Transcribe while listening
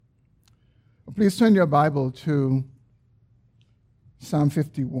Please turn your Bible to Psalm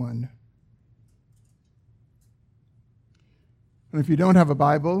 51. And if you don't have a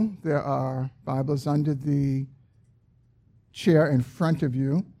Bible, there are Bibles under the chair in front of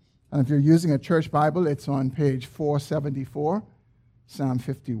you. And if you're using a church Bible, it's on page 474, Psalm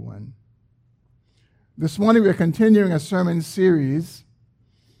 51. This morning we're continuing a sermon series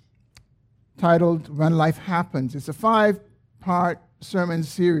titled When Life Happens. It's a 5-part sermon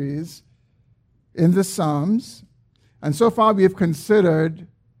series in the Psalms. And so far we have considered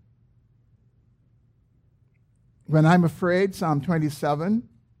When I'm Afraid, Psalm 27.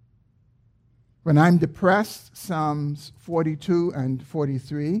 When I'm Depressed, Psalms 42 and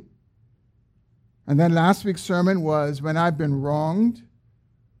 43. And then last week's sermon was When I've Been Wronged.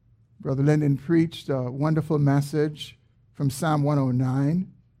 Brother Lyndon preached a wonderful message from Psalm 109.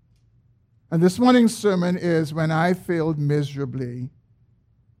 And this morning's sermon is When I Failed Miserably.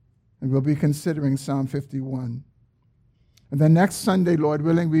 And we'll be considering Psalm 51. And then next Sunday, Lord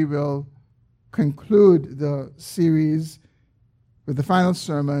willing, we will conclude the series with the final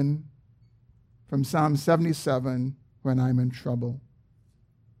sermon from Psalm 77, When I'm in Trouble.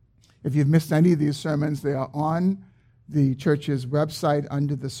 If you've missed any of these sermons, they are on the church's website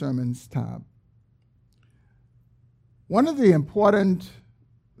under the Sermons tab. One of the important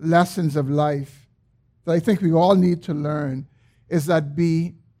lessons of life that I think we all need to learn is that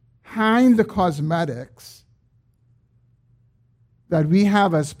behind the cosmetics that we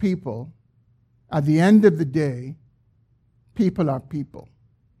have as people, at the end of the day, people are people.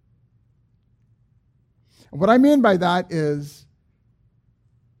 And what I mean by that is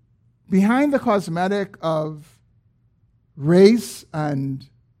behind the cosmetic of race and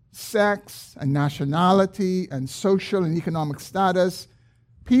sex and nationality and social and economic status,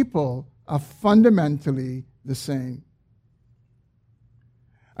 people are fundamentally the same.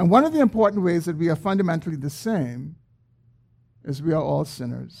 And one of the important ways that we are fundamentally the same is we are all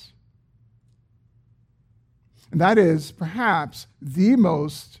sinners. And that is perhaps the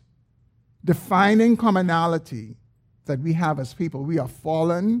most defining commonality that we have as people. We are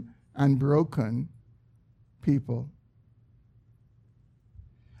fallen and broken people.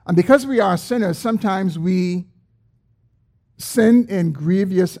 And because we are sinners, sometimes we sin in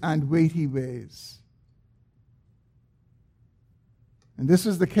grievous and weighty ways. And this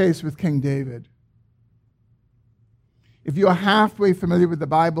is the case with King David. If you are halfway familiar with the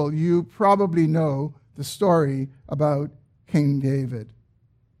Bible, you probably know the story about King David.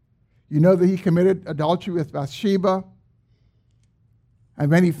 You know that he committed adultery with Bathsheba, and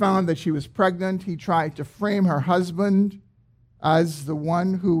when he found that she was pregnant, he tried to frame her husband as the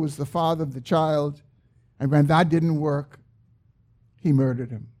one who was the father of the child, and when that didn't work, he murdered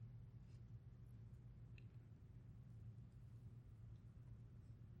him.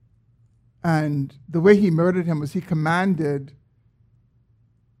 And the way he murdered him was he commanded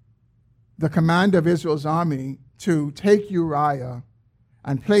the commander of Israel's army to take Uriah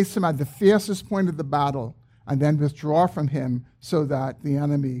and place him at the fiercest point of the battle and then withdraw from him so that the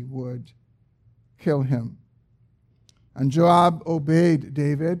enemy would kill him. And Joab obeyed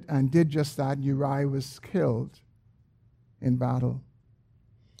David and did just that. Uriah was killed in battle.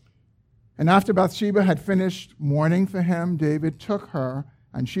 And after Bathsheba had finished mourning for him, David took her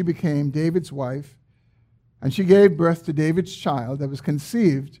and she became David's wife. And she gave birth to David's child that was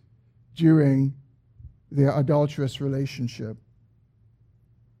conceived during their adulterous relationship.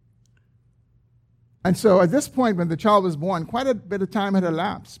 And so at this point, when the child was born, quite a bit of time had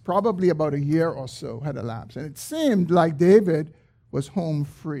elapsed, probably about a year or so had elapsed. And it seemed like David was home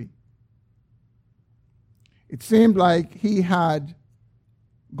free. It seemed like he had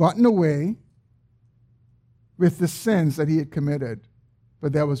gotten away with the sins that he had committed.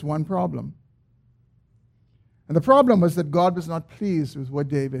 But there was one problem. And the problem was that God was not pleased with what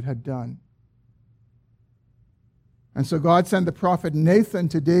David had done. And so God sent the prophet Nathan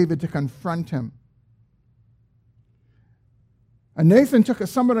to David to confront him. And Nathan took a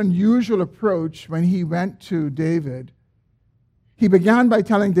somewhat unusual approach when he went to David. He began by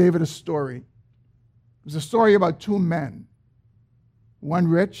telling David a story. It was a story about two men, one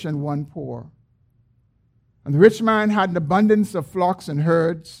rich and one poor. And the rich man had an abundance of flocks and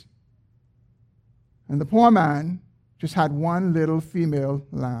herds, and the poor man just had one little female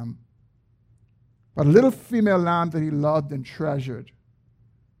lamb. But a little female lamb that he loved and treasured.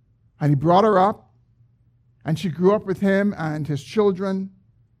 And he brought her up, and she grew up with him and his children.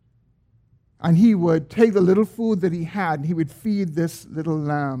 And he would take the little food that he had, and he would feed this little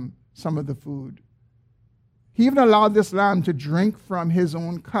lamb some of the food. He even allowed this lamb to drink from his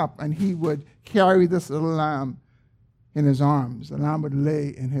own cup, and he would carry this little lamb in his arms. The lamb would lay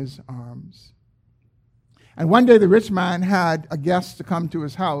in his arms. And one day the rich man had a guest to come to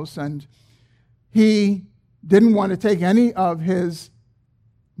his house, and he didn't want to take any of his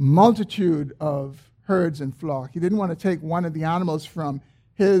multitude of herds and flock. He didn't want to take one of the animals from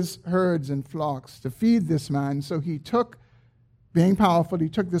his herds and flocks to feed this man. So he took, being powerful, he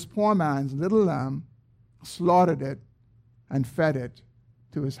took this poor man's little lamb, slaughtered it, and fed it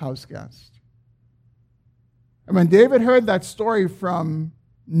to his house guest. And when David heard that story from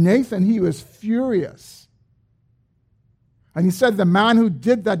Nathan, he was furious. And he said, the man who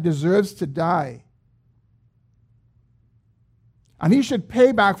did that deserves to die. And he should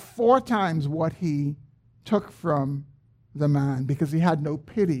pay back 4 times what he took from the man, because he had no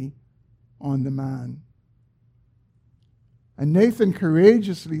pity on the man. And Nathan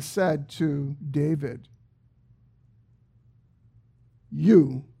courageously said to David,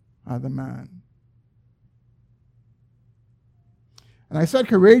 you are the man. And I said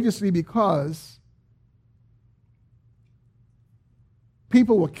courageously because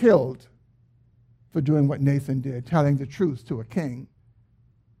people were killed for doing what Nathan did, telling the truth to a king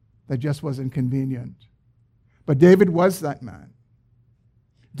that just wasn't convenient. But David was that man.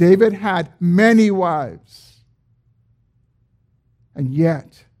 David had many wives. And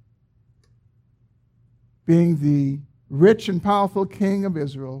yet, being the rich and powerful king of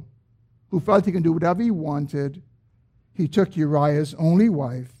Israel, who felt he could do whatever he wanted, he took Uriah's only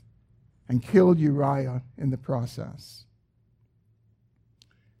wife and killed Uriah in the process.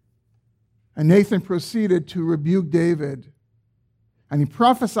 And Nathan proceeded to rebuke David. And he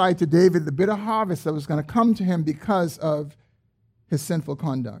prophesied to David the bitter harvest that was going to come to him because of his sinful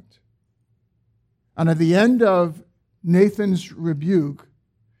conduct. And at the end of Nathan's rebuke,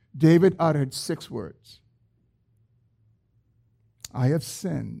 David uttered 6 words. I have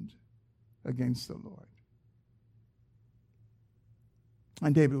sinned against the Lord.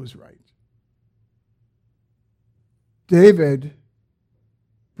 And David was right. David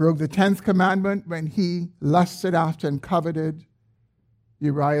broke the 10th commandment when he lusted after and coveted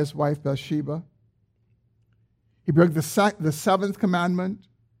Uriah's wife Bathsheba. He broke the 7th commandment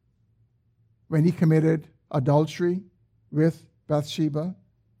when he committed adultery with Bathsheba.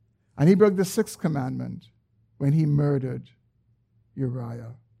 And he broke the 6th commandment when he murdered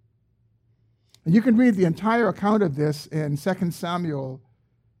Uriah. And you can read the entire account of this in 2 Samuel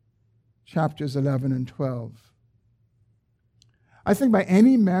chapters 11 and 12. I think by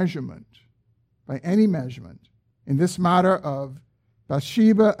any measurement, in this matter of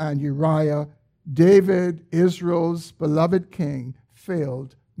Bathsheba and Uriah, David, Israel's beloved king,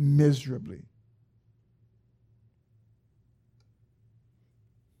 failed miserably.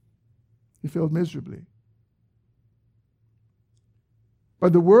 He failed miserably.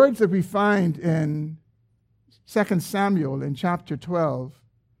 But the words that we find in 2 Samuel in chapter 12,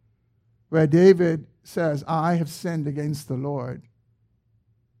 where David says, I have sinned against the Lord,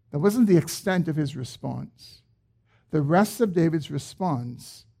 that wasn't the extent of his response. The rest of David's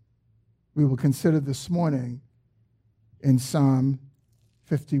response we will consider this morning in Psalm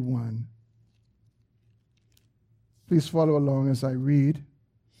 51. Please follow along as I read.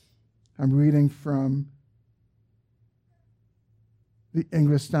 I'm reading from the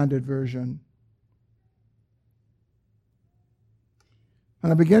English Standard Version.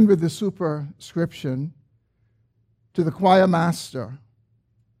 And I begin with the superscription, to the choir master,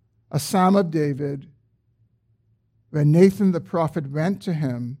 a psalm of David, when Nathan the prophet went to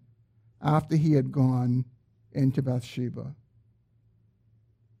him after he had gone into Bathsheba.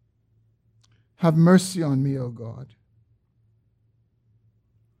 Have mercy on me, O God.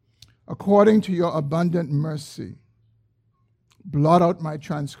 According to your abundant mercy, blot out my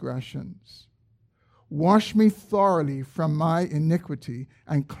transgressions. Wash me thoroughly from my iniquity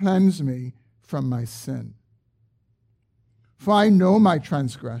and cleanse me from my sin. For I know my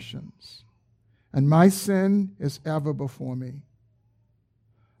transgressions, and my sin is ever before me.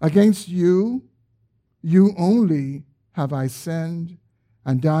 Against you, you only have I sinned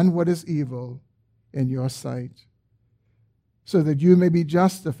and done what is evil in your sight, so that you may be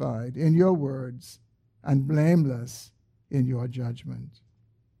justified in your words and blameless in your judgment.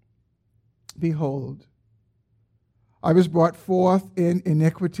 Behold, I was brought forth in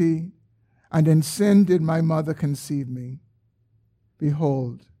iniquity, and in sin did my mother conceive me.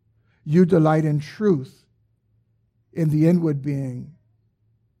 Behold, you delight in truth in the inward being,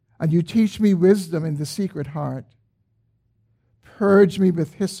 and you teach me wisdom in the secret heart. Purge me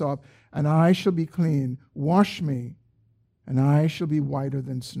with hyssop, and I shall be clean. Wash me, and I shall be whiter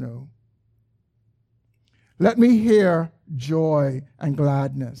than snow. Let me hear joy and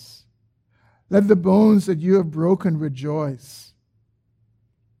gladness. Let the bones that you have broken rejoice.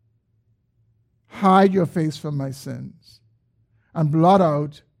 hide your face from my sins and blot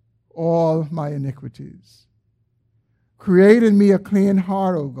out all my iniquities. Create in me a clean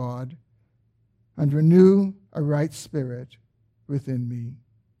heart, O God, and renew a right spirit within me.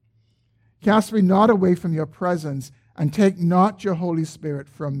 Cast me not away from your presence, and take not your Holy Spirit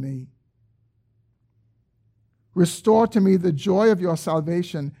from me. Restore to me the joy of your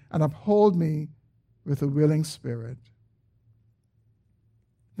salvation, and uphold me with a willing spirit.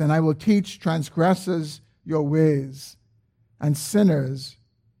 Then I will teach transgressors your ways, and sinners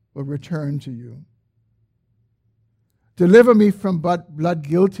will return to you. Deliver me from blood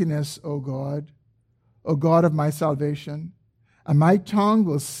guiltiness, O God of my salvation, and my tongue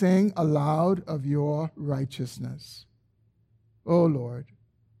will sing aloud of your righteousness. O Lord,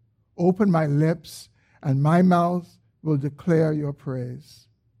 open my lips, and my mouth will declare your praise.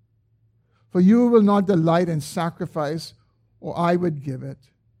 For you will not delight in sacrifice, or I would give it.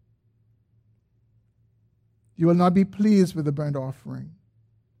 You will not be pleased with the burnt offering.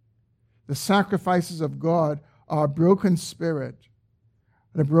 The sacrifices of God are a broken spirit,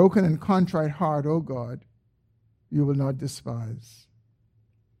 and a broken and contrite heart, O God, you will not despise.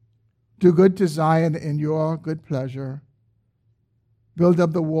 Do good to Zion in your good pleasure. Build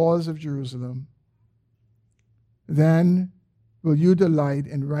up the walls of Jerusalem. Then will you delight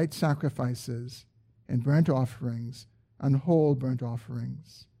in right sacrifices, in burnt offerings, and whole burnt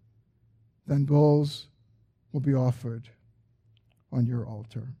offerings. Then bulls will be offered on your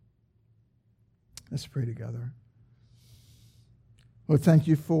altar. Let's pray together. Lord, thank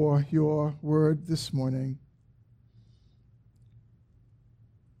you for your word this morning.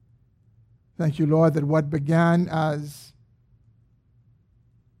 Thank you, Lord, that what began as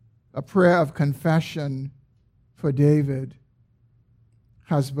a prayer of confession for David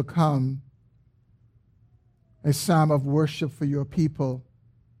has become a psalm of worship for your people.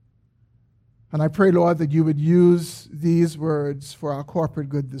 And I pray, Lord, that you would use these words for our corporate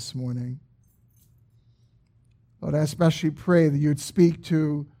good this morning. Lord, I especially pray that you would speak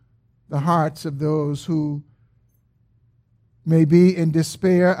to the hearts of those who may be in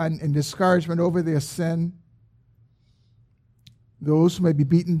despair and in discouragement over their sin, those who may be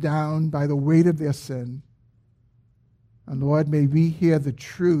beaten down by the weight of their sin. And Lord, may we hear the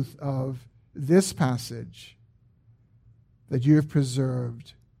truth of this passage that you have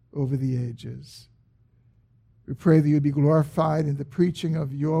preserved over the ages. We pray that you be glorified in the preaching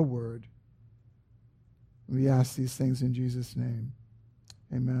of your word. We ask these things in Jesus' name.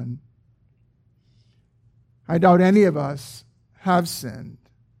 Amen. I doubt any of us have sinned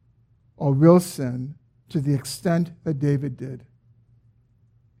or will sin to the extent that David did.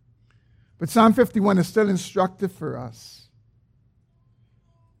 But Psalm 51 is still instructive for us.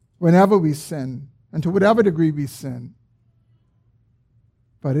 Whenever we sin, and to whatever degree we sin,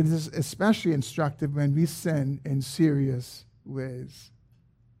 but it is especially instructive when we sin in serious ways.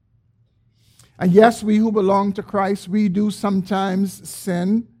 And yes, we who belong to Christ, we do sometimes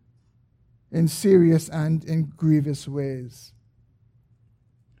sin in serious and in grievous ways.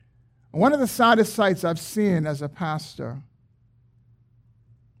 One of the saddest sights I've seen as a pastor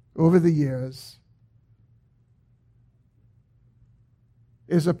over the years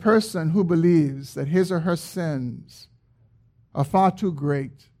is a person who believes that his or her sins are far too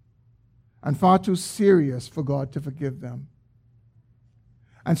great and far too serious for God to forgive them.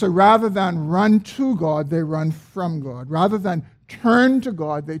 And so rather than run to God, they run from God. Rather than turn to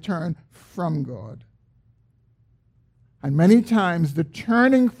God, they turn from God. And many times the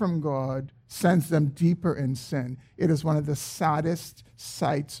turning from God sends them deeper in sin. It is one of the saddest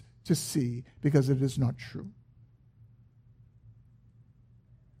sights to see because it is not true.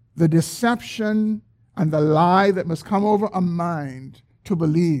 The deception and the lie that must come over a mind to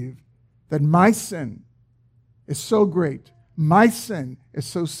believe that my sin is so great, my sin is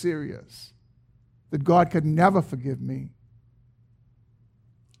so serious, that God could never forgive me.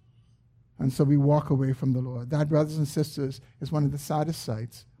 And so we walk away from the Lord. That, brothers and sisters, is one of the saddest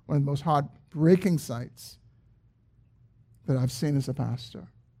sights, one of the most heartbreaking sights that I've seen as a pastor.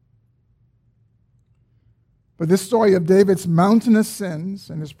 But this story of David's mountainous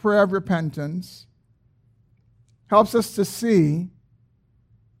sins and his prayer of repentance helps us to see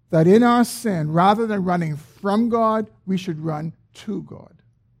that in our sin, rather than running from God, we should run to God.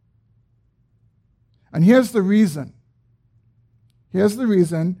 And here's the reason. Here's the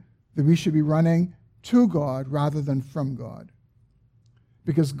reason that we should be running to God rather than from God.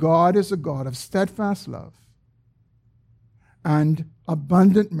 Because God is a God of steadfast love and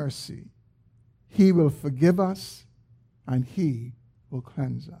abundant mercy. He will forgive us and he will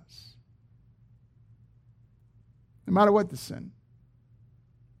cleanse us. No matter what the sin.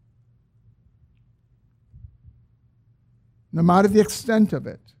 no matter the extent of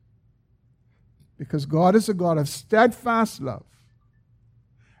it. Because God is a God of steadfast love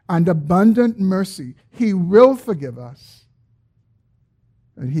and abundant mercy. He will forgive us,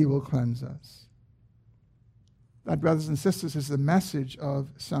 and He will cleanse us. That, brothers and sisters, is the message of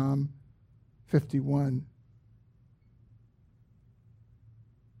Psalm 51.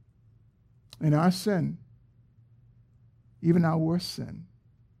 In our sin, even our worst sin,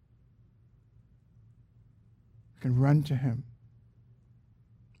 we can run to Him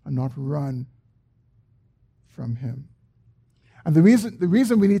and not run from Him. And the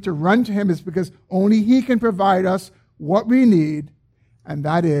reason we need to run to Him is because only He can provide us what we need, and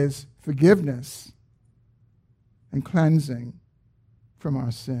that is forgiveness and cleansing from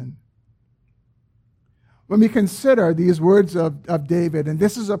our sin. When we consider these words of David, and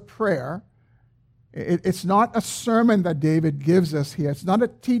this is a prayer, it's not a sermon that David gives us here. It's not a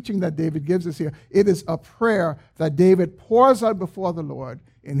teaching that David gives us here. It is a prayer that David pours out before the Lord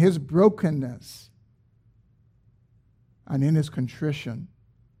in his brokenness and in his contrition.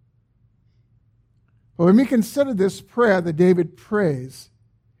 But when we consider this prayer that David prays,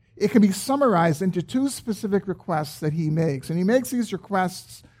 it can be summarized into two specific requests that he makes. And he makes these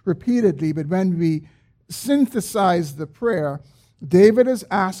requests repeatedly, but when we synthesize the prayer, David is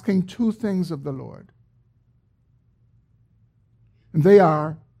asking two things of the Lord. And they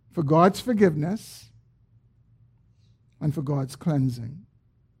are for God's forgiveness and for God's cleansing.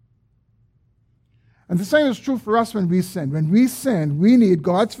 And the same is true for us when we sin. When we sin, we need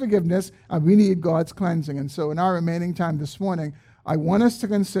God's forgiveness and we need God's cleansing. And so in our remaining time this morning, I want us to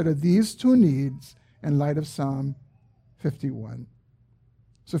consider these two needs in light of Psalm 51.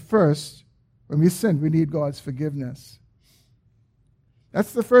 So first, when we sin, we need God's forgiveness.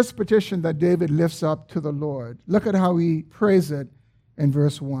 That's the first petition that David lifts up to the Lord. Look at how he prays it in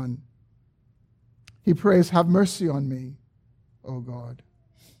verse 1. He prays, "Have mercy on me, O God,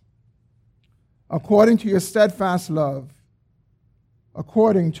 according to your steadfast love,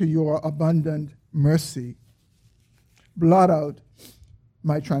 according to your abundant mercy. Blot out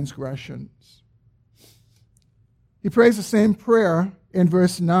my transgressions." He prays the same prayer in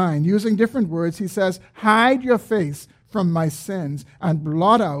verse 9. Using different words, he says, "Hide your face from my sins and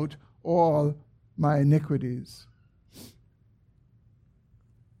blot out all my iniquities."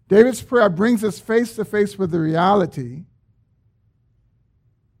 David's prayer brings us face to face with the reality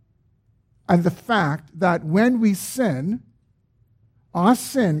and the fact that when we sin, our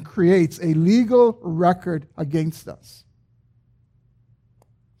sin creates a legal record against us.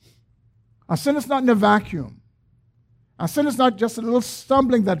 Our sin is not in a vacuum. Our sin is not just a little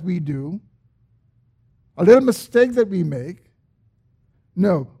stumbling that we do, a little mistake that we make.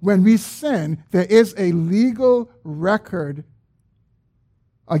 No, when we sin, there is a legal record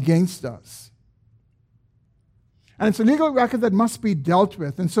against us. And it's a legal record that must be dealt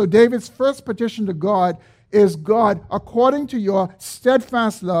with. And so David's first petition to God is, "God, according to your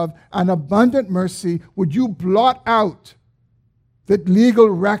steadfast love and abundant mercy, would you blot out the legal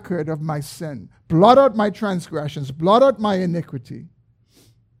record of my sin? Blot out my transgressions. Blot out my iniquity."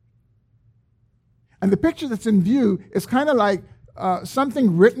 And the picture that's in view is kind of like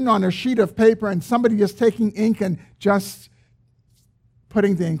something written on a sheet of paper and somebody just taking ink and just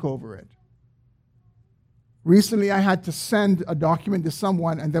putting the ink over it. Recently, I had to send a document to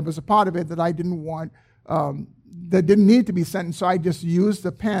someone, and there was a part of it that I didn't want, that didn't need to be sent, and so I just used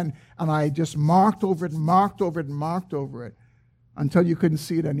the pen, and I just marked over it, marked over it, marked over it, until you couldn't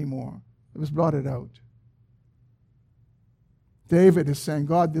see it anymore. It was blotted out. David is saying,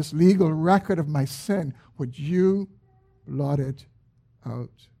 "God, this legal record of my sin, would you blot it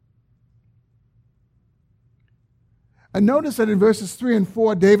out?" And notice that in verses 3 and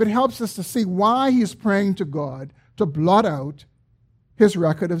 4, David helps us to see why he's praying to God to blot out his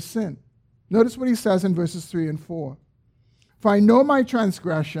record of sin. Notice what he says in verses 3 and 4. "For I know my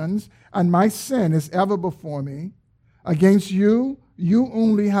transgressions, and my sin is ever before me. Against you, you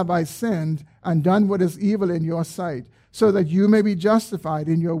only have I sinned and done what is evil in your sight, so that you may be justified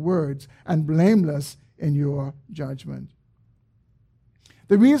in your words and blameless in your judgment."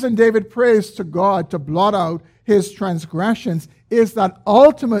 The reason David prays to God to blot out his transgressions is that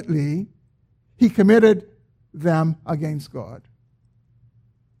ultimately he committed them against God.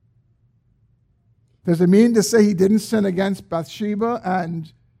 Does it mean to say he didn't sin against Bathsheba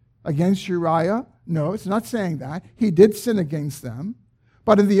and against Uriah? No, it's not saying that. He did sin against them.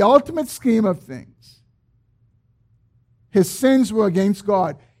 But in the ultimate scheme of things, his sins were against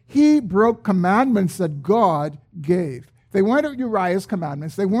God. He broke commandments that God gave. They weren't Uriah's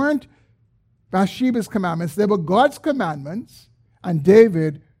commandments. They weren't Bathsheba's commandments. They were God's commandments, and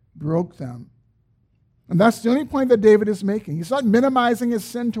David broke them. And that's the only point that David is making. He's not minimizing his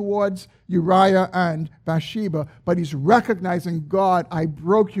sin towards Uriah and Bathsheba, but he's recognizing, God, I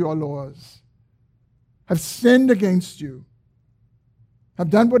broke your laws. I've sinned against you. I've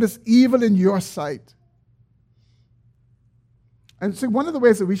done what is evil in your sight. And so one of the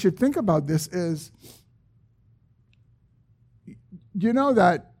ways that we should think about this is, you know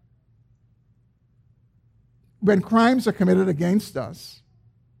that when crimes are committed against us,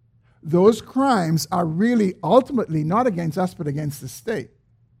 those crimes are really ultimately not against us, but against the state.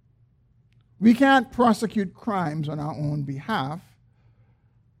 We can't prosecute crimes on our own behalf.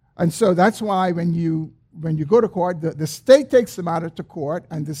 And so that's why when you go to court, the state takes the matter to court,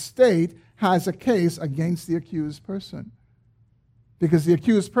 and the state has a case against the accused person. Because the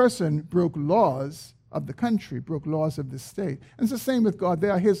accused person broke laws of the country, broke laws of the state. And it's the same with God.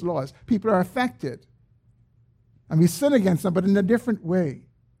 They are his laws. People are affected. And we sin against them, but in a different way.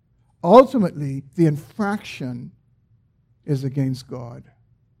 Ultimately, the infraction is against God.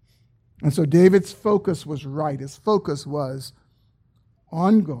 And so David's focus was right. His focus was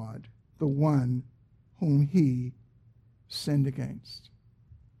on God, the one whom he sinned against.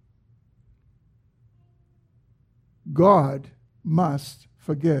 God must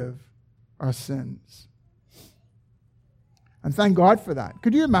forgive our sins. And thank God for that.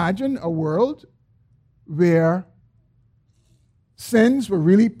 Could you imagine a world where sins were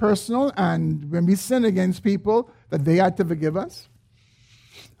really personal, and when we sin against people, that they had to forgive us?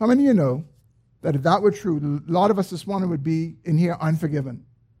 How many of you know that if that were true, a lot of us this morning would be in here unforgiven?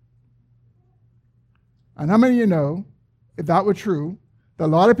 And how many of you know, if that were true, that a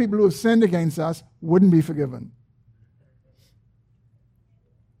lot of people who have sinned against us wouldn't be forgiven?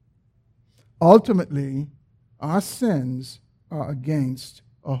 Ultimately, our sins are against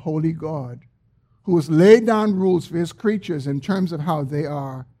a holy God who has laid down rules for his creatures in terms of how they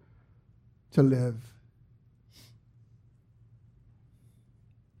are to live.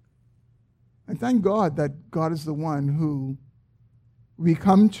 And thank God that God is the one who we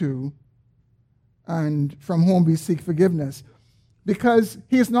come to and from whom we seek forgiveness, because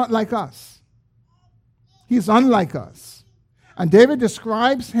he is not like us. He is unlike us. And David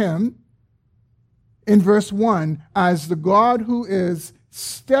describes him in verse 1 as the God who is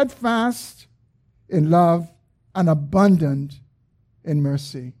steadfast in love and abundant in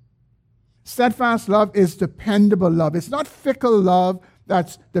mercy. Steadfast love is dependable love. It's not fickle love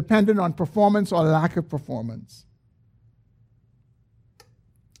that's dependent on performance or lack of performance.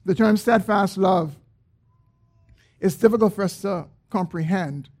 The term steadfast love is difficult for us to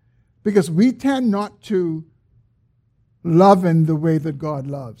comprehend because we tend not to love in the way that God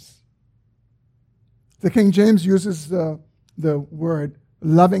loves. The King James uses the word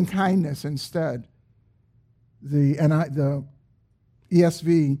loving kindness instead. The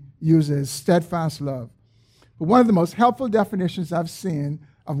ESV uses steadfast love. But one of the most helpful definitions I've seen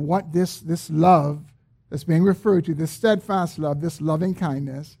of what this love that's being referred to, this steadfast love, this loving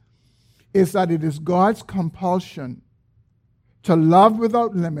kindness, is that it is God's compulsion to love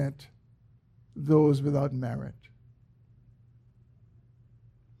without limit those without merit.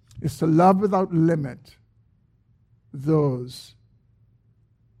 It's to love without limit those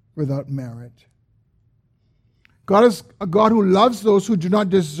without merit. God is a God who loves those who do not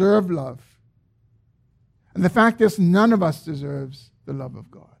deserve love. And the fact is, none of us deserves the love of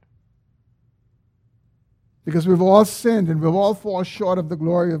God. Because we've all sinned and we've all fallen short of the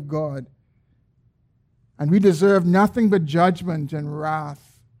glory of God. And we deserve nothing but judgment and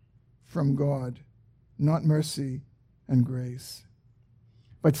wrath from God, not mercy and grace.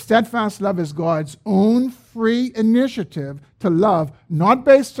 But steadfast love is God's own free initiative to love, not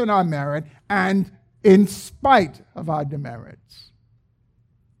based on our merit and in spite of our demerits.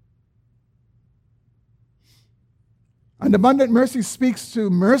 And abundant mercy speaks to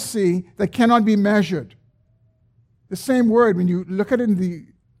mercy that cannot be measured. The same word, when you look at it in the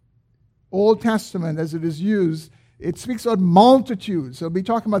Old Testament as it is used, it speaks about multitudes. It'll be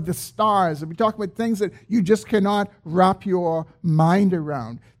talking about the stars. It'll be talking about things that you just cannot wrap your mind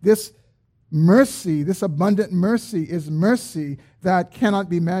around. This mercy, this abundant mercy, is mercy that cannot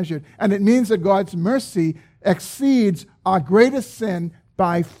be measured. And it means that God's mercy exceeds our greatest sin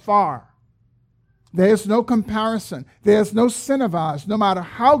by far. There is no comparison. There is no sin of ours, no matter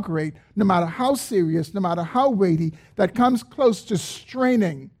how great, no matter how serious, no matter how weighty, that comes close to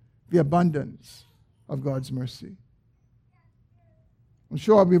straining the abundance of God's mercy. I'm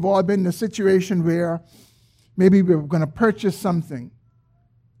sure we've all been in a situation where maybe we were going to purchase something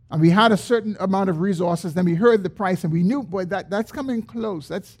and we had a certain amount of resources, then we heard the price and we knew, boy, that's coming close.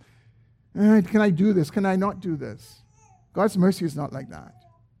 Can I do this? Can I not do this? God's mercy is not like that.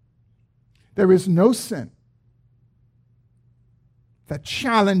 There is no sin that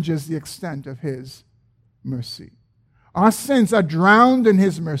challenges the extent of his mercy. Our sins are drowned in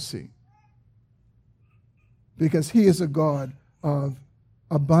his mercy because he is a God of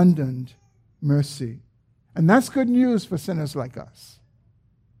abundant mercy. And that's good news for sinners like us.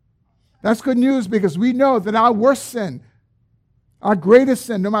 That's good news because we know that our worst sin, our greatest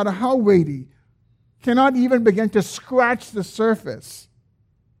sin, no matter how weighty, cannot even begin to scratch the surface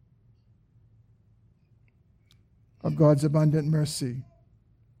of God's abundant mercy.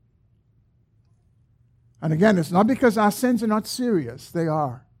 And again, it's not because our sins are not serious. They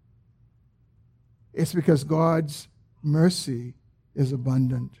are. It's because God's mercy is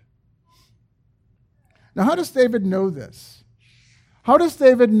abundant. Now, how does David know this? How does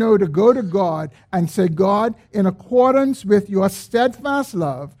David know to go to God and say, God, in accordance with your steadfast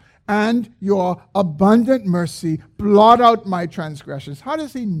love and your abundant mercy, blot out my transgressions? How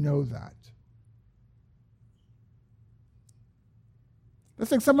does he know that?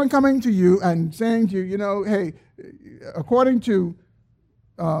 It's like someone coming to you and saying to you, hey, according to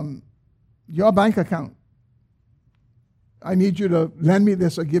your bank account, I need you to lend me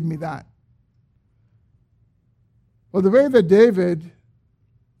this or give me that. Well, the way that David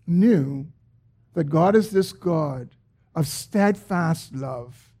knew that God is this God of steadfast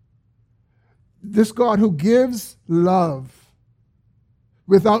love, this God who gives love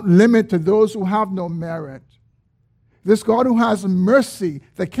without limit to those who have no merit, this God who has mercy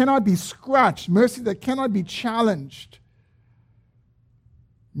that cannot be scratched, mercy that cannot be challenged,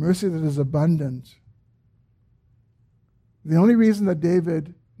 mercy that is abundant. The only reason that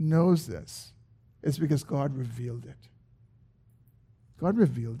David knows this is because God revealed it. God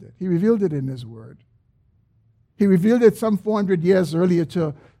revealed it. He revealed it in his word. He revealed it some 400 years earlier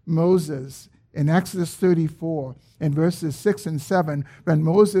to Moses in Exodus 34 in verses 6 and 7 when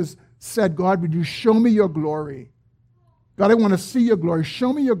Moses said, God, would you show me your glory? God, I want to see your glory.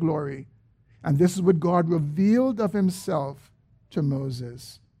 Show me your glory. And this is what God revealed of himself to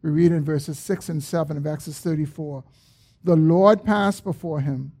Moses. We read in verses 6 and 7 of Exodus 34. The Lord passed before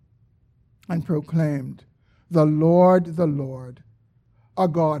him and proclaimed, the Lord, a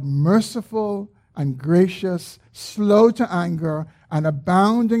God merciful and gracious, slow to anger, and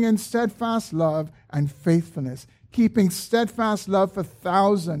abounding in steadfast love and faithfulness, keeping steadfast love for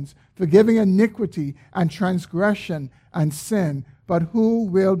thousands, forgiving iniquity and transgression and sin, but who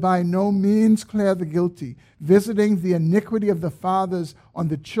will by no means clear the guilty, visiting the iniquity of the fathers on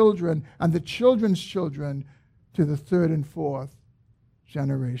the children and the children's children to the third and fourth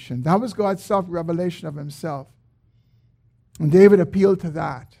generation. That was God's self-revelation of himself. And David appealed to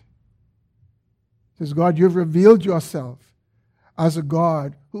that. He says, God, you've revealed yourself as a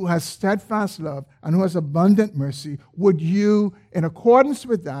God who has steadfast love and who has abundant mercy. Would you, in accordance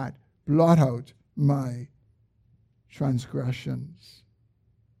with that, blot out my transgressions?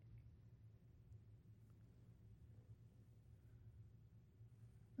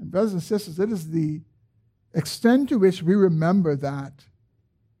 And brothers and sisters, it is the extent to which we remember that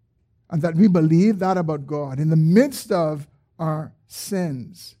and that we believe that about God in the midst of our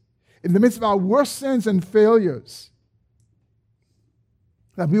sins, in the midst of our worst sins and failures,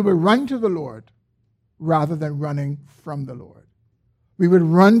 that we will run to the Lord rather than running from the Lord. We would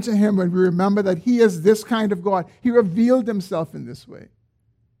run to him when we remember that he is this kind of God. He revealed himself in this way.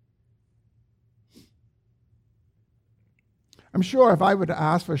 I'm sure if I were to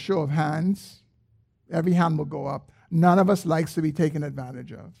ask for a show of hands, every hand will go up. None of us likes to be taken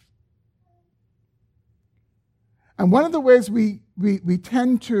advantage of. And one of the ways we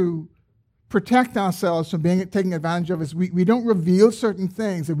tend to protect ourselves from being taken advantage of is we don't reveal certain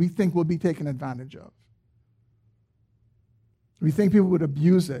things that we think will be taken advantage of. We think people would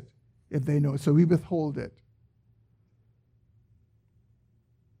abuse it if they know it, so we withhold it.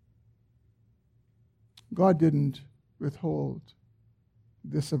 God didn't withhold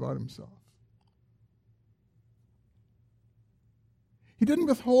this about himself. He didn't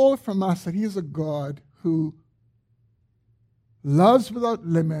withhold from us that he is a God who loves without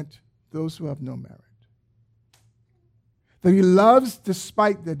limit those who have no merit. That he loves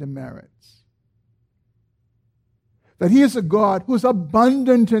despite their demerits. That he is a God who is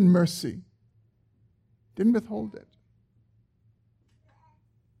abundant in mercy. Didn't withhold it.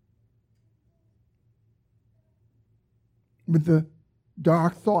 With the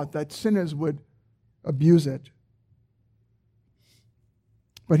dark thought that sinners would abuse it.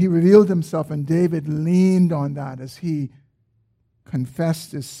 But he revealed himself, and David leaned on that as he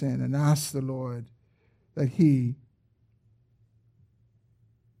confessed his sin and asked the Lord that he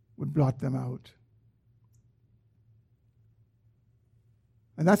would blot them out.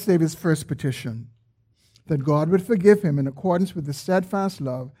 And that's David's first petition, that God would forgive him in accordance with his steadfast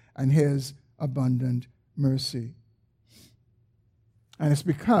love and his abundant mercy. And it's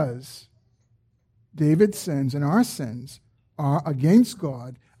because David's sins and our sins are against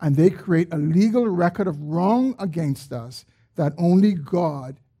God, and they create a legal record of wrong against us that only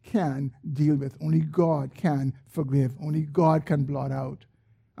God can deal with, only God can forgive, only God can blot out,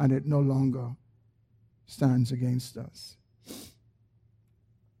 and it no longer stands against us.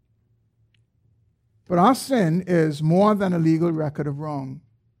 But our sin is more than a legal record of wrong.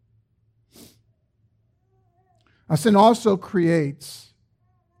 Our sin also creates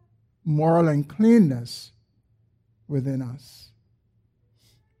moral uncleanness within us.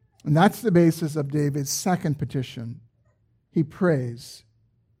 And that's the basis of David's second petition. He prays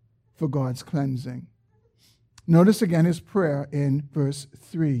for God's cleansing. Notice again his prayer in verse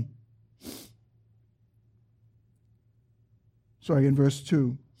 3. In verse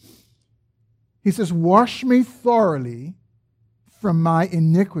 2. He says, "Wash me thoroughly from my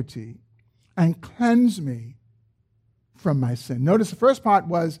iniquity and cleanse me from my sin." Notice the first part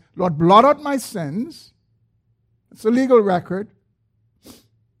was, Lord, blot out my sins. It's a legal record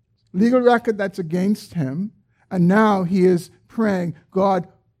that's against him. And now he is praying,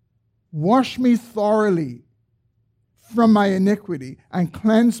 God, wash me thoroughly from my iniquity and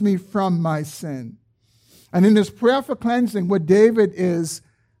cleanse me from my sin. And in his prayer for cleansing, what David is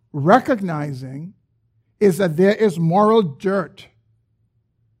recognizing is that there is moral dirt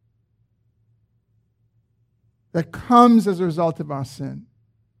that comes as a result of our sin.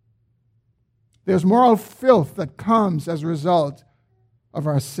 There's moral filth that comes as a result of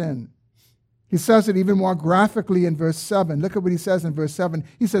our sin. He says it even more graphically in verse 7. Look at what he says in verse 7.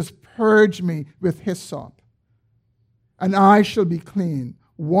 He says, "Purge me with hyssop, and I shall be clean.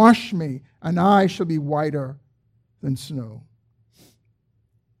 Wash me, and I shall be whiter than snow."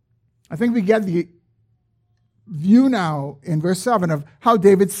 I think we get the view now in verse 7 of how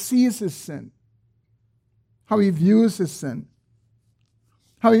David sees his sin, how he views his sin,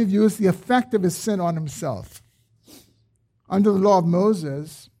 how he views the effect of his sin on himself. Under the law of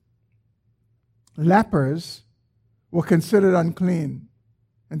Moses, lepers were considered unclean,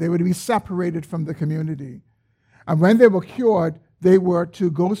 and they were to be separated from the community. And when they were cured, they were to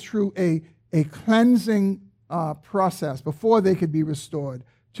go through a cleansing process before they could be restored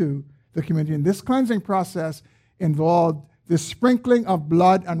to the community. And this cleansing process involved the sprinkling of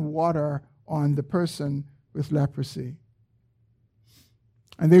blood and water on the person with leprosy.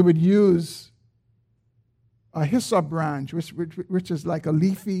 And they would use a hyssop branch, which is like a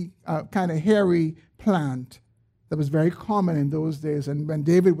leafy, kind of hairy plant that was very common in those days. And when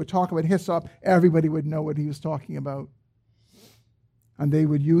David would talk about hyssop, everybody would know what he was talking about. And they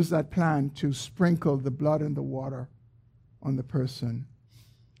would use that plant to sprinkle the blood and the water on the person.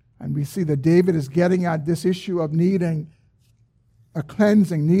 And we see that David is getting at this issue of needing a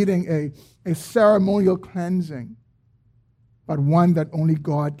cleansing, needing a ceremonial cleansing, but one that only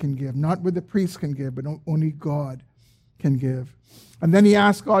God can give. Not what the priest can give, but only God can give. And then he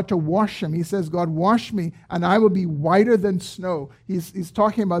asks God to wash him. He says, God, wash me, and I will be whiter than snow. He's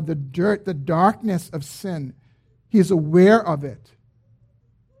talking about the dirt, the darkness of sin. He's aware of it.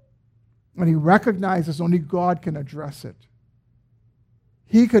 And he recognizes only God can address it.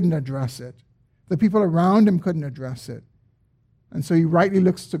 He couldn't address it. The people around him couldn't address it. And so he rightly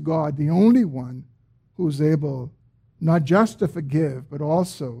looks to God, the only one who's able not just to forgive, but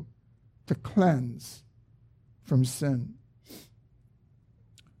also to cleanse from sin.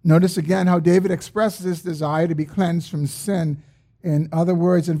 Notice again how David expresses his desire to be cleansed from sin. In other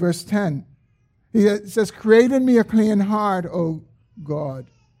words, in verse 10, he says, "Create in me a clean heart, O God,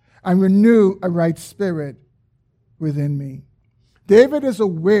 and renew a right spirit within me." David is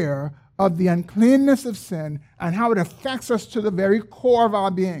aware of the uncleanness of sin and how it affects us to the very core of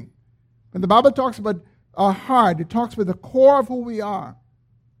our being. When the Bible talks about our heart, it talks about the core of who we are.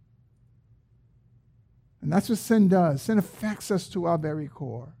 And that's what sin does. Sin affects us to our very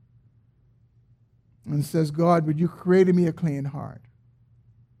core. And it says, God, would you create in me a clean heart?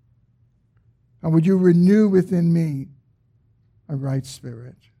 And would you renew within me a right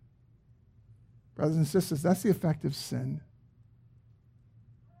spirit? Brothers and sisters, that's the effect of sin.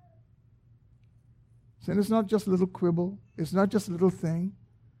 Sin is not just a little quibble. It's not just a little thing.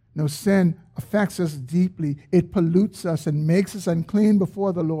 No, sin affects us deeply. It pollutes us and makes us unclean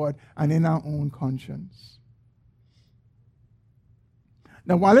before the Lord and in our own conscience.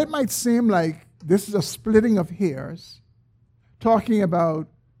 Now, while it might seem like this is a splitting of hairs, talking about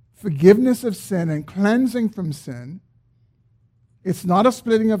forgiveness of sin and cleansing from sin, it's not a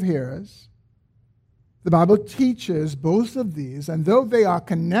splitting of hairs. The Bible teaches both of these, and though they are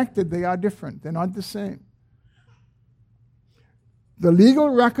connected, they are different. They're not the same. The legal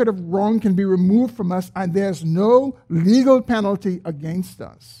record of wrong can be removed from us, and there's no legal penalty against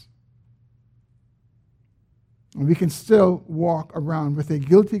us. And we can still walk around with a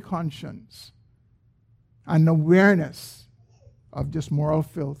guilty conscience and awareness of just moral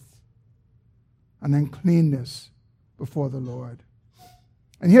filth and uncleanness before the Lord.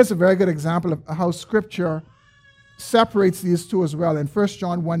 And here's a very good example of how Scripture separates these two as well. In 1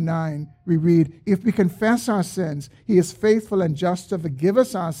 John 1:9, we read, "If we confess our sins, he is faithful and just to forgive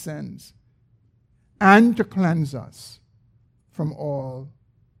us our sins and to cleanse us from all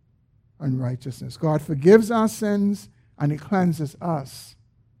unrighteousness." God forgives our sins and he cleanses us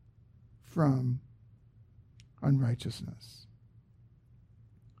from unrighteousness.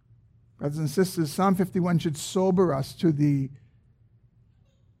 Brothers and sisters, Psalm 51 should sober us to the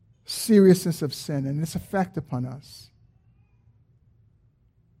seriousness of sin and its effect upon us.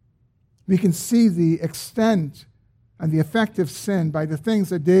 We can see the extent and the effect of sin by the things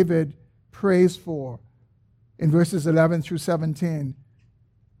that David prays for in verses 11 through 17.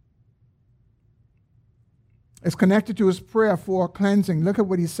 It's connected to his prayer for cleansing. Look at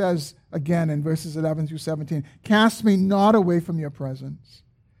what he says again in verses 11 through 17. "Cast me not away from your presence,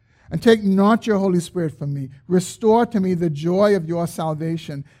 and take not your Holy Spirit from me. Restore to me the joy of your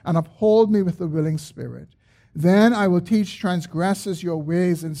salvation, and uphold me with a willing spirit. Then I will teach transgressors your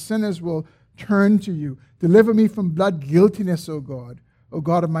ways, and sinners will turn to you. Deliver me from blood guiltiness, O God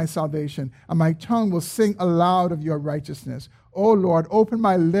of my salvation, and my tongue will sing aloud of your righteousness. O Lord, open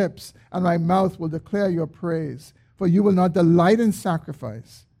my lips, and my mouth will declare your praise. For you will not delight in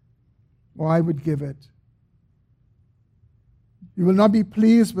sacrifice, or I would give it. You will not be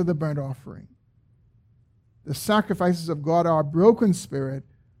pleased with the burnt offering. The sacrifices of God are a broken spirit,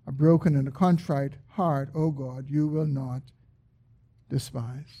 a broken and a contrite heart, O God, you will not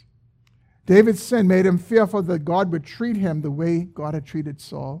despise." David's sin made him fearful that God would treat him the way God had treated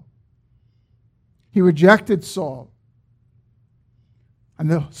Saul. He rejected Saul,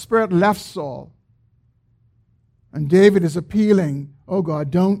 and the Spirit left Saul. And David is appealing, "Oh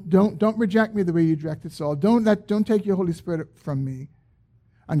God, don't reject me the way you rejected Saul. Don't take your Holy Spirit from me."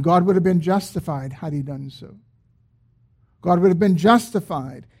 And God would have been justified had he done so. God would have been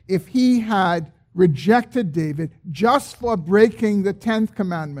justified if he had rejected David just for breaking the 10th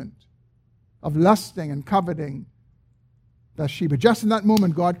commandment of lusting and coveting Bathsheba. Just in that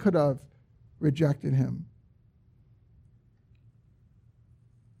moment, God could have rejected him.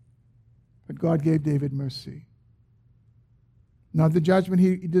 But God gave David mercy. Not the judgment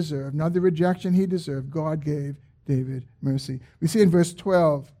he deserved, not the rejection he deserved. God gave David mercy. We see in verse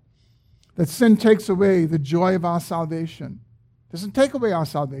 12 that sin takes away the joy of our salvation. It doesn't take away our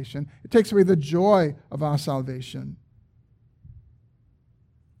salvation. It takes away the joy of our salvation.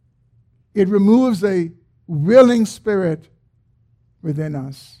 It removes a willing spirit within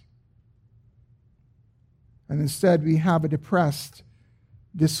us. And instead we have a depressed,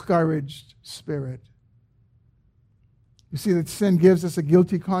 discouraged spirit. You see that sin gives us a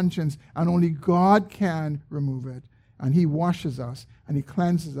guilty conscience, and only God can remove it. And he washes us, and he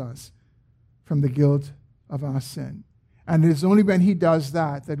cleanses us from the guilt of our sin. And it is only when he does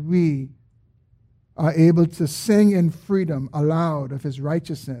that that we are able to sing in freedom aloud of his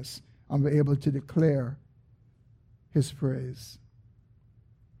righteousness, and we're able to declare his praise.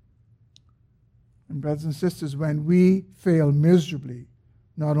 And brothers and sisters, when we fail miserably,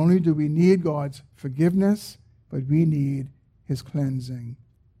 not only do we need God's forgiveness, but we need his cleansing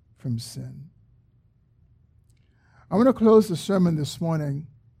from sin. I want to close the sermon this morning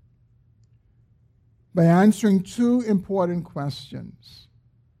by answering two important questions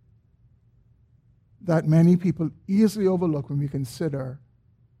that many people easily overlook when we consider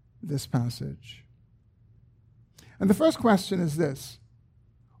this passage. And the first question is this: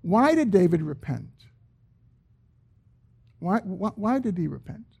 why did David repent? Why did he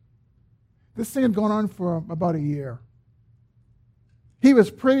repent? This thing had gone on for about a year. He was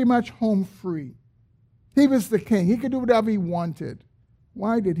pretty much home free. He was the king. He could do whatever he wanted.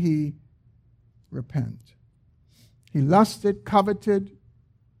 Why did he repent? He lusted, coveted,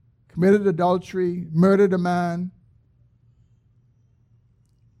 committed adultery, murdered a man.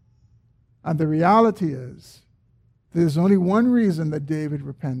 And the reality is, there's only one reason that David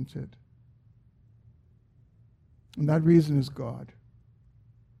repented. And that reason is God.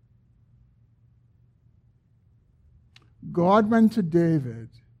 God went to David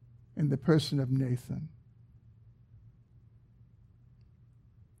in the person of Nathan.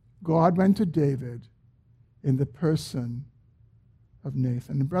 God went to David in the person of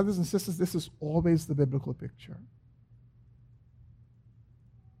Nathan. And brothers and sisters, this is always the biblical picture.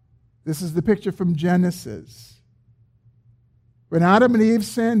 This is the picture from Genesis. When Adam and Eve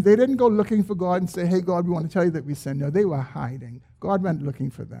sinned, they didn't go looking for God and say, hey, God, we want to tell you that we sinned. No, they were hiding. God went looking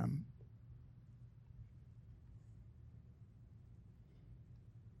for them.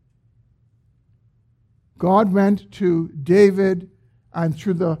 God went to David, and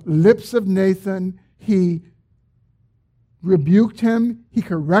through the lips of Nathan, he rebuked him, he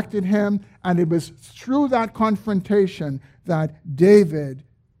corrected him, and it was through that confrontation that David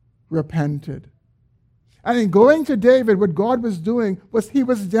repented. And in going to David, what God was doing was he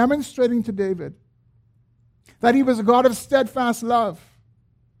was demonstrating to David that he was a God of steadfast love,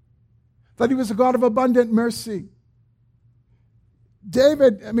 that he was a God of abundant mercy.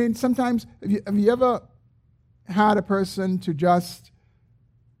 David, I mean, sometimes, have you ever had a person to just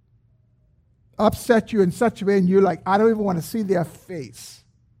upset you in such a way and you're like, I don't even want to see their face?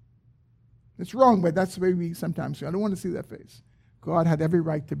 It's wrong, but that's the way we sometimes say, I don't want to see their face. God had every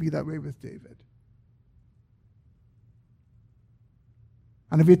right to be that way with David.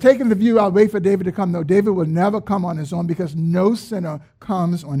 And if you're taking the view, I'll wait for David to come, no, David will never come on his own, because no sinner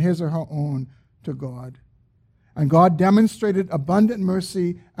comes on his or her own to God. And God demonstrated abundant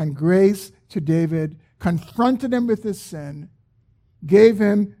mercy and grace to David, confronted him with his sin, gave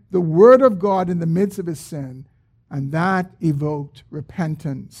him the word of God in the midst of his sin, and that evoked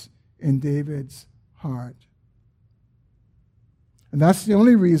repentance in David's heart. And that's the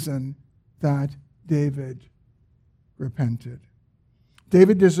only reason that David repented.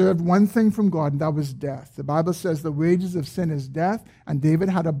 David deserved one thing from God, and that was death. The Bible says the wages of sin is death, and David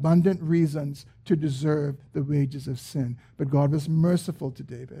had abundant reasons to deserve the wages of sin. But God was merciful to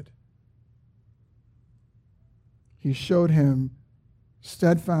David. He showed him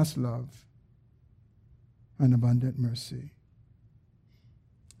steadfast love and abundant mercy.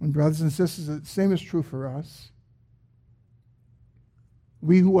 And brothers and sisters, the same is true for us.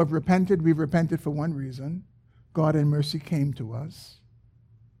 We who have repented, we've repented for one reason. God in mercy came to us.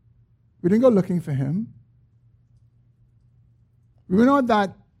 We didn't go looking for him. We were not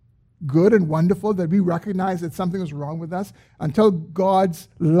that good and wonderful that we recognize that something is wrong with us until God's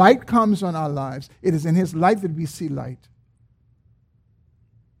light comes on our lives. It is in his light that we see light.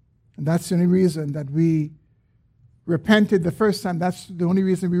 And that's the only reason that we repented the first time. That's the only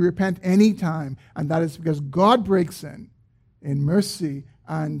reason we repent any time. And that is because God breaks in mercy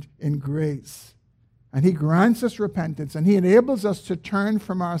and in grace. And he grants us repentance, and he enables us to turn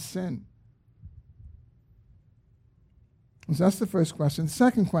from our sin. So that's the first question. The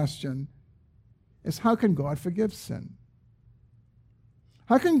second question is, how can God forgive sin?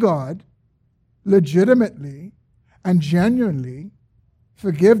 How can God legitimately and genuinely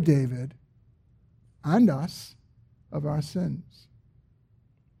forgive David and us of our sins?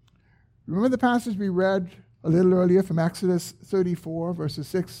 Remember the passage we read a little earlier from Exodus 34, verses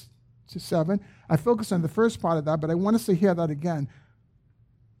 6 to 7? I focused on the first part of that, but I want us to hear that again.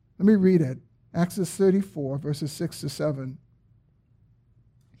 Let me read it. Exodus 34, verses 6 to 7.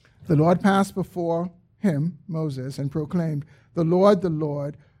 The Lord passed before him, Moses, and proclaimed, the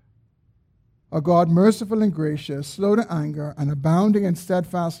Lord, a God merciful and gracious, slow to anger, and abounding in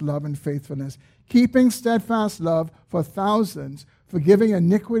steadfast love and faithfulness, keeping steadfast love for thousands, forgiving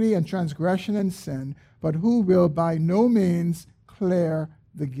iniquity and transgression and sin, but who will by no means clear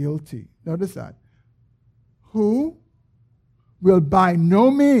the guilty. Notice that. Who will by no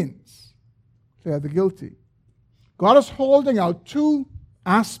means clear the guilty. God is holding out two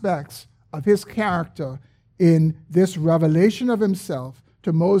aspects of his character in this revelation of himself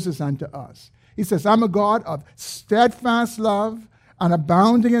to Moses and to us. He says, I'm a God of steadfast love and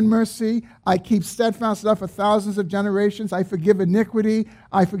abounding in mercy. I keep steadfast love for thousands of generations. I forgive iniquity.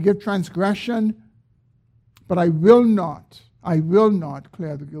 I forgive transgression. But I will not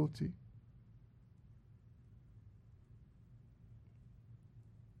clear the guilty.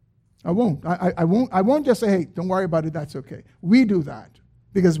 I won't just say, hey, don't worry about it, that's okay. We do that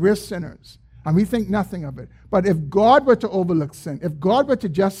because we're sinners and we think nothing of it. But if God were to overlook sin, if God were to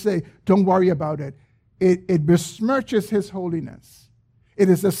just say, don't worry about it, it besmirches his holiness. It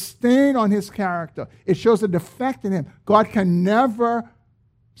is a stain on his character. It shows a defect in him. God can never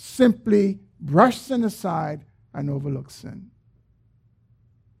simply brush sin aside and overlook sin.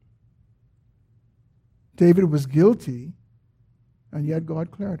 David was guilty, and yet God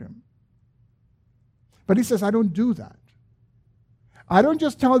cleared him. But he says, I don't do that. I don't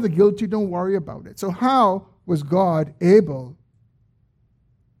just tell the guilty, don't worry about it. So how was God able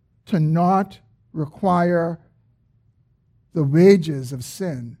to not require the wages of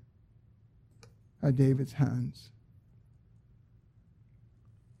sin at David's hands?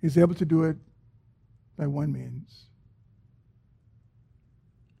 He's able to do it by one means.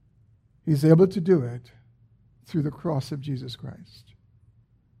 He's able to do it through the cross of Jesus Christ.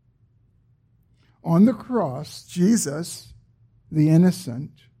 On the cross, Jesus, the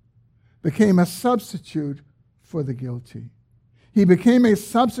innocent, became a substitute for the guilty. He became a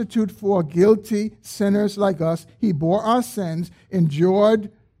substitute for guilty sinners like us. He bore our sins,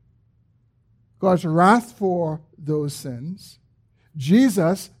 endured God's wrath for those sins.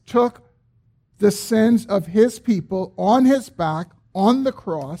 Jesus took the sins of his people on his back on the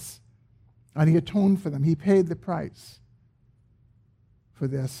cross, and he atoned for them. He paid the price for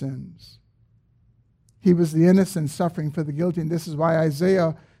their sins. He was the innocent suffering for the guilty, and this is why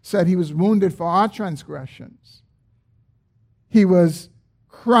Isaiah said he was wounded for our transgressions. He was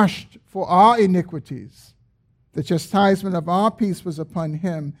crushed for our iniquities. The chastisement of our peace was upon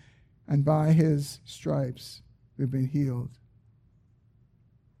him, and by his stripes we've been healed.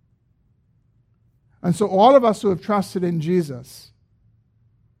 And so all of us who have trusted in Jesus,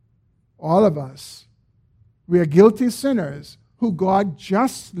 all of us, we are guilty sinners who God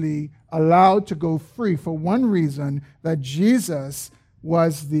justly allowed to go free for one reason, that Jesus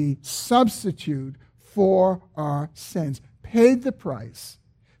was the substitute for our sins, paid the price,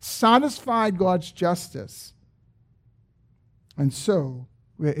 satisfied God's justice, and so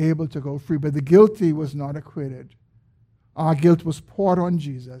we're able to go free. But the guilty was not acquitted. Our guilt was poured on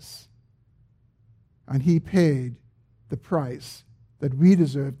Jesus, and he paid the price that we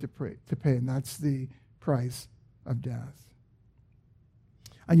deserve to pay, and that's the price of death.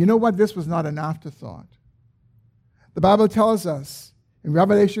 And you know what? This was not an afterthought. The Bible tells us in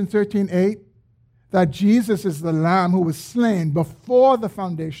Revelation 13:8 that Jesus is the Lamb who was slain before the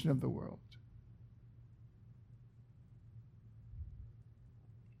foundation of the world.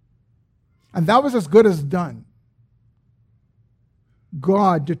 And that was as good as done.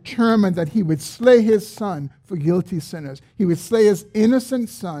 God determined that he would slay his son for guilty sinners. He would slay his innocent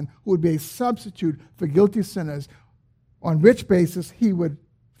son, who would be a substitute for guilty sinners, on which basis he would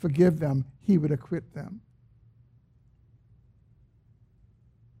forgive them, he would acquit them.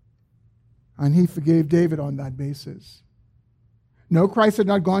 And he forgave David on that basis. No, Christ had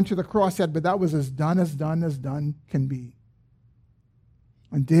not gone to the cross yet, but that was as done can be.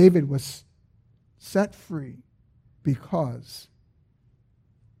 And David was set free because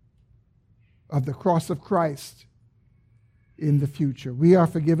of the cross of Christ in the future. We are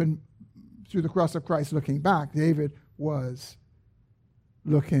forgiven through the cross of Christ looking back. David was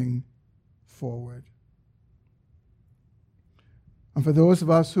looking forward. And for those of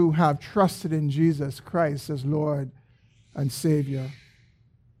us who have trusted in Jesus Christ as Lord and Savior,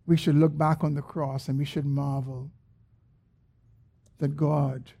 we should look back on the cross and we should marvel that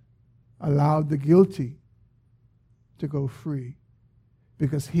God allowed the guilty to go free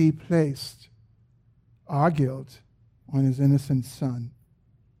because he placed our guilt on his innocent son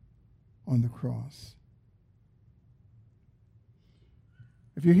on the cross.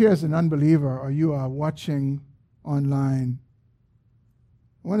 If you're here as an unbeliever or you are watching online,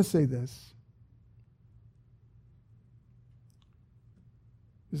 I want to say this.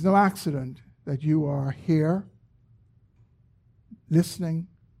 There's no accident that you are here listening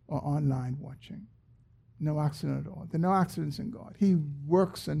or online watching. No accident at all. There are no accidents in God. He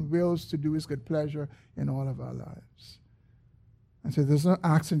works and wills to do his good pleasure in all of our lives. And so there's no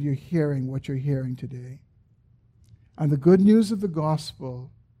accident you're hearing what you're hearing today. And the good news of the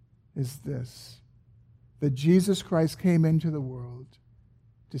gospel is this, that Jesus Christ came into the world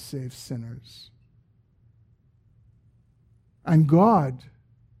to save sinners. And God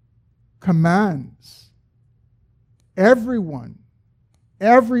commands everyone,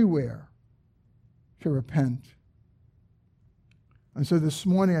 everywhere, to repent. And so this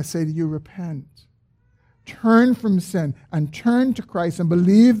morning I say to you, repent. Turn from sin and turn to Christ and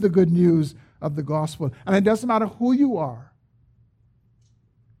believe the good news of the gospel. And it doesn't matter who you are.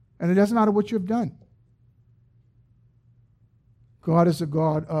 And it doesn't matter what you've done. God is a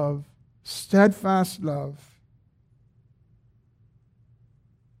God of steadfast love.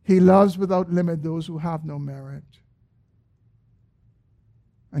 He loves without limit those who have no merit.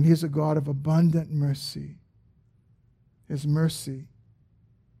 And he's a God of abundant mercy. His mercy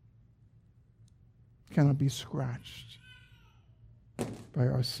cannot be scratched by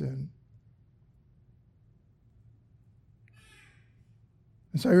our sin.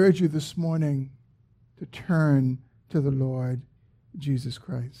 And so I urge you this morning to turn to the Lord Jesus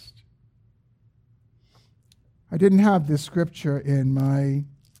Christ. I didn't have this scripture in my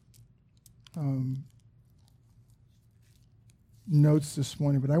notes this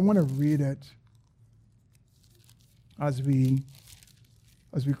morning, but I want to read it as we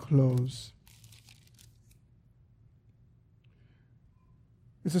as we close.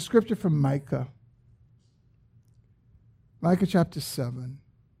 It's a scripture from Micah. Micah chapter 7.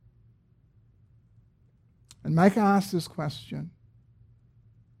 And Micah asks this question: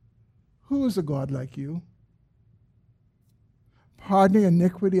 who is a God like you, pardoning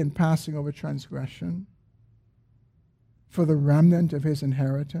iniquity and passing over transgression for the remnant of his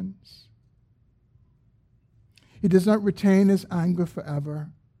inheritance? He does not retain his anger forever,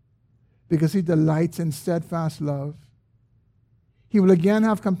 because he delights in steadfast love. He will again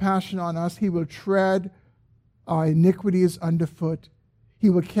have compassion on us. He will tread our iniquities underfoot. He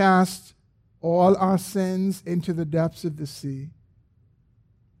will cast all our sins into the depths of the sea.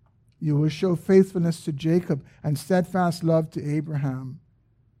 You will show faithfulness to Jacob and steadfast love to Abraham,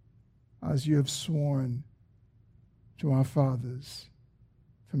 as you have sworn to our fathers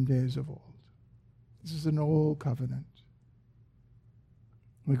from days of old. This is an old covenant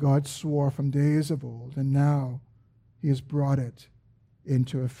where God swore from days of old, and now he has brought it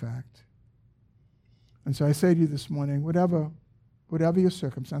into effect. And so I say to you this morning, whatever your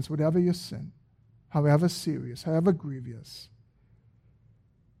circumstance, whatever your sin, however serious, however grievous,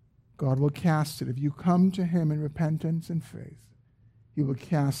 God will cast it. If you come to him in repentance and faith, he will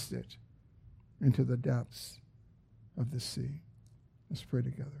cast it into the depths of the sea. Let's pray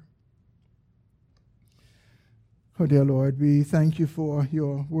together. Oh, dear Lord, we thank you for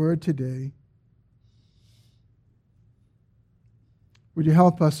your word today. Would you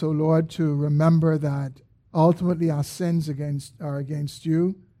help us, O Lord, to remember that ultimately our sins are against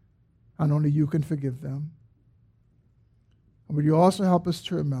you, and only you can forgive them. And would you also help us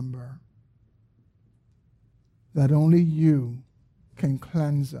to remember that only you can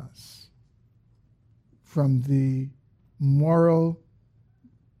cleanse us from the moral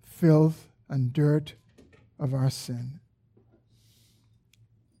filth and dirt of our sin.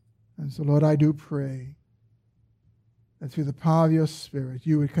 And so, Lord, I do pray that through the power of your Spirit,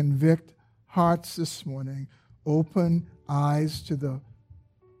 you would convict hearts this morning, open eyes to the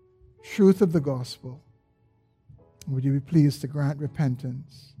truth of the gospel. Would you be pleased to grant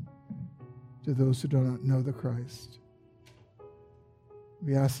repentance to those who do not know the Christ?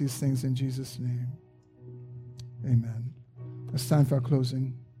 We ask these things in Jesus' name. Amen. It's time for our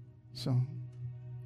closing song.